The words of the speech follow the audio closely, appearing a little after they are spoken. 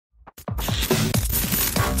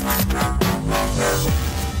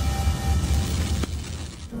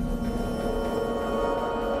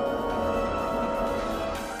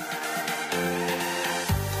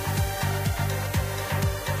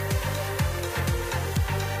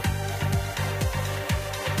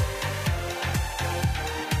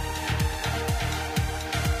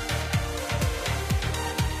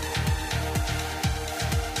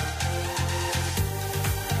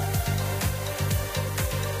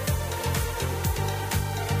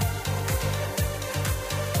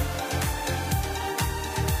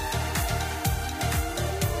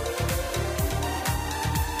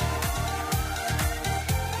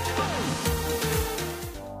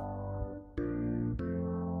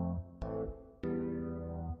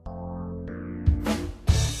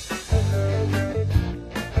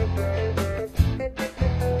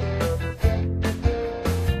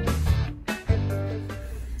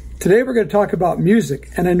Today we're going to talk about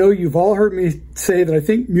music, and I know you've all heard me say that I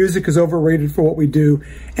think music is overrated for what we do,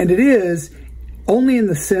 and it is only in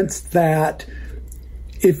the sense that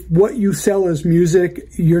if what you sell is music,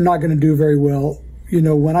 you're not going to do very well. You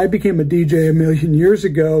know, when I became a DJ a million years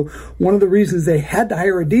ago, one of the reasons they had to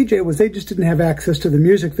hire a DJ was they just didn't have access to the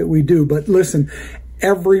music that we do. But listen,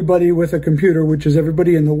 everybody with a computer, which is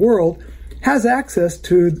everybody in the world, has access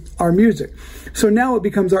to our music. So now it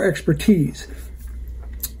becomes our expertise.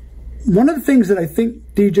 One of the things that I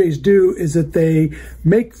think DJs do is that they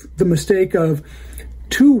make the mistake of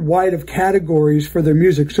too wide of categories for their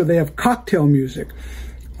music. So they have cocktail music,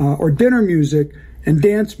 or dinner music, and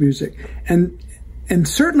dance music. And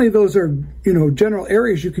certainly those are, general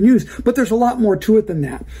areas you can use, but there's a lot more to it than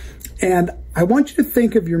that. And I want you to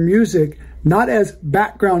think of your music not as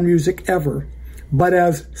background music ever, but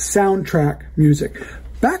as soundtrack music.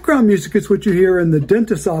 Background music is what you hear in the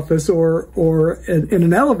dentist's office or in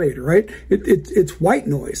an elevator, right? It's white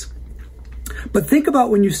noise. But think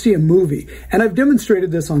about when you see a movie, and I've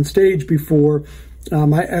demonstrated this on stage before.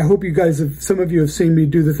 I hope you guys some of you have seen me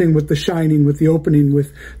do the thing with The Shining, with the opening,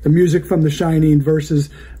 with the music from The Shining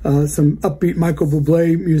versus some upbeat Michael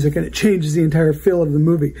Bublé music, and it changes the entire feel of the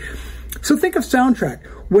movie. So think of soundtrack.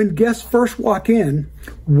 When guests first walk in,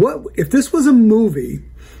 if this was a movie,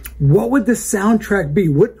 what would this soundtrack be?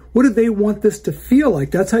 What do they want this to feel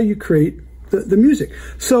like? That's how you create the music.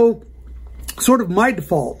 So sort of my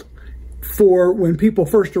default for when people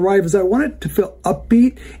first arrive is I want it to feel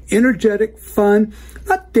upbeat, energetic, fun,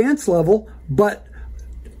 not dance level, but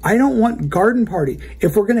I don't want garden party.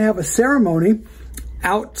 If we're going to have a ceremony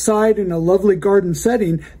outside in a lovely garden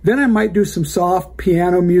setting, then I might do some soft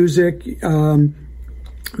piano music,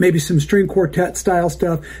 maybe some string quartet style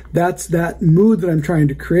stuff. That's that mood that I'm trying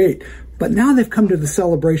to create. But now they've come to the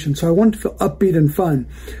celebration, so I want it to feel upbeat and fun.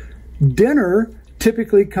 Dinner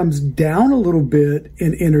typically comes down a little bit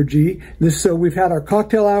in energy. So we've had our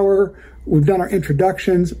cocktail hour, we've done our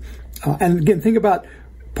introductions, and again, think about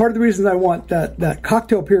part of the reason I want that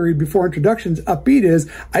cocktail period before introductions upbeat is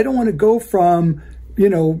I don't want to go from,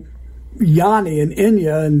 Yanni and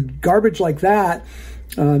Enya and garbage like that,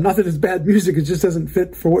 not that it's bad music, it just doesn't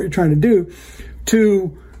fit for what you're trying to do,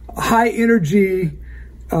 to high energy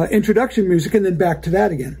introduction music and then back to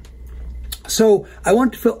that again. So I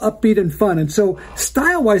want it to feel upbeat and fun. And so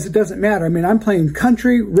style-wise, it doesn't matter. I mean, I'm playing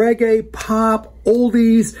country, reggae, pop,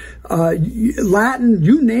 oldies, Latin,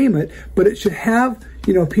 you name it. But it should have,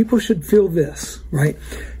 people should feel this, right?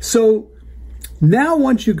 So now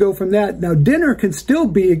once you go from that, now dinner can still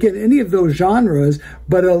be, again, any of those genres,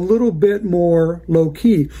 but a little bit more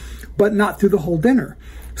low-key, but not through the whole dinner.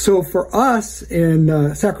 So for us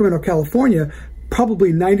in Sacramento, California,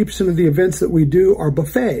 probably 90% of the events that we do are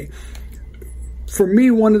buffet. For me,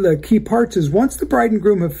 one of the key parts is once the bride and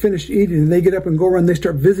groom have finished eating and they get up and go around, they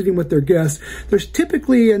start visiting with their guests, there's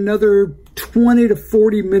typically another 20 to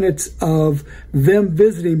 40 minutes of them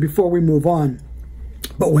visiting before we move on.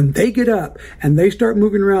 But when they get up and they start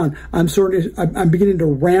moving around, I'm beginning to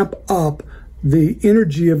ramp up the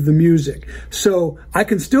energy of the music. So I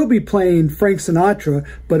can still be playing Frank Sinatra,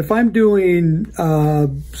 but if I'm doing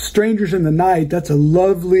Strangers in the Night, that's a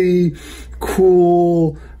lovely,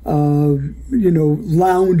 cool,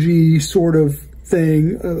 loungy sort of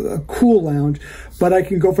thing, a cool lounge. But I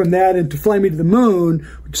can go from that into Fly Me to the Moon,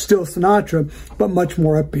 which is still Sinatra, but much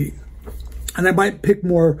more upbeat. And I might pick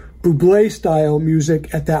more Bublé style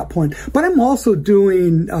music at that point. But I'm also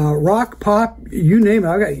doing rock, pop, you name it.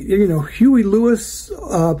 I got, Huey Lewis.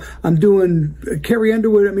 I'm doing Carrie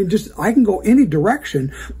Underwood. I mean, I can go any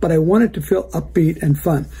direction, but I want it to feel upbeat and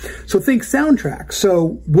fun. So think soundtrack.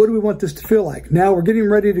 So what do we want this to feel like? Now we're getting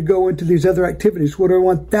ready to go into these other activities. What do I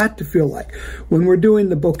want that to feel like? When we're doing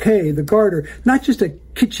the bouquet, the garter, not just a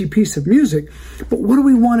kitschy piece of music, but what do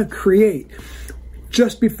we want to create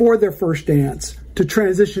just before their first dance to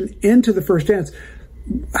transition into the first dance?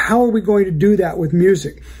 How are we going to do that with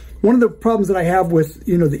music? One of the problems that I have with,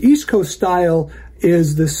 the East Coast style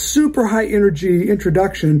is the super high energy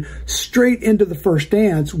introduction straight into the first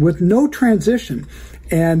dance with no transition.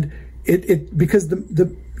 And because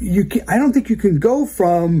I don't think you can go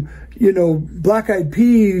from, Black Eyed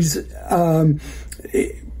Peas,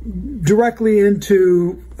 directly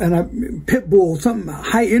into Pitbull, something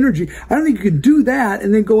high energy. I don't think you can do that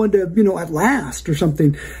and then go into, At Last or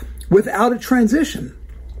something without a transition.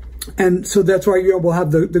 And so that's why we'll have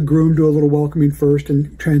the groom do a little welcoming first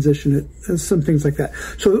and transition it, and some things like that.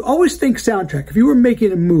 So always think soundtrack. If you were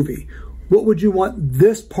making a movie, what would you want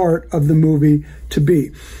this part of the movie to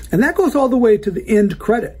be? And that goes all the way to the end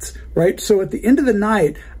credits, right? So at the end of the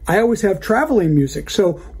night, I always have traveling music.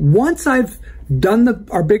 So once I've done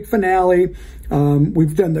our big finale.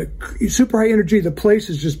 We've done the super high energy. The place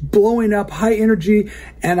is just blowing up, high energy.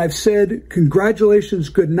 And I've said, congratulations,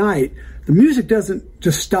 good night. The music doesn't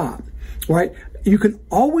just stop, right? You can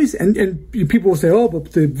always, and people will say, oh,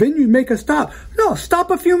 but the venue make us stop. No, stop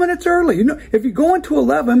a few minutes early. You know, if you go into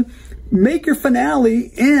 11, make your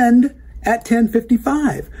finale end at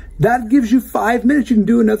 10:55. That gives you 5 minutes. You can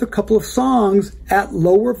do another couple of songs at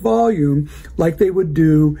lower volume like they would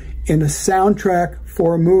do in a soundtrack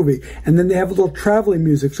for a movie. And then they have a little traveling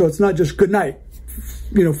music. So it's not just good night,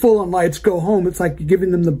 you know, full on lights, go home. It's like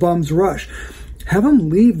giving them the bum's rush. Have them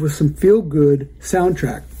leave with some feel-good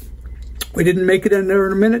soundtrack. We didn't make it under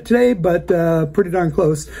a minute today, but pretty darn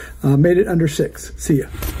close. Made it under 6. See ya.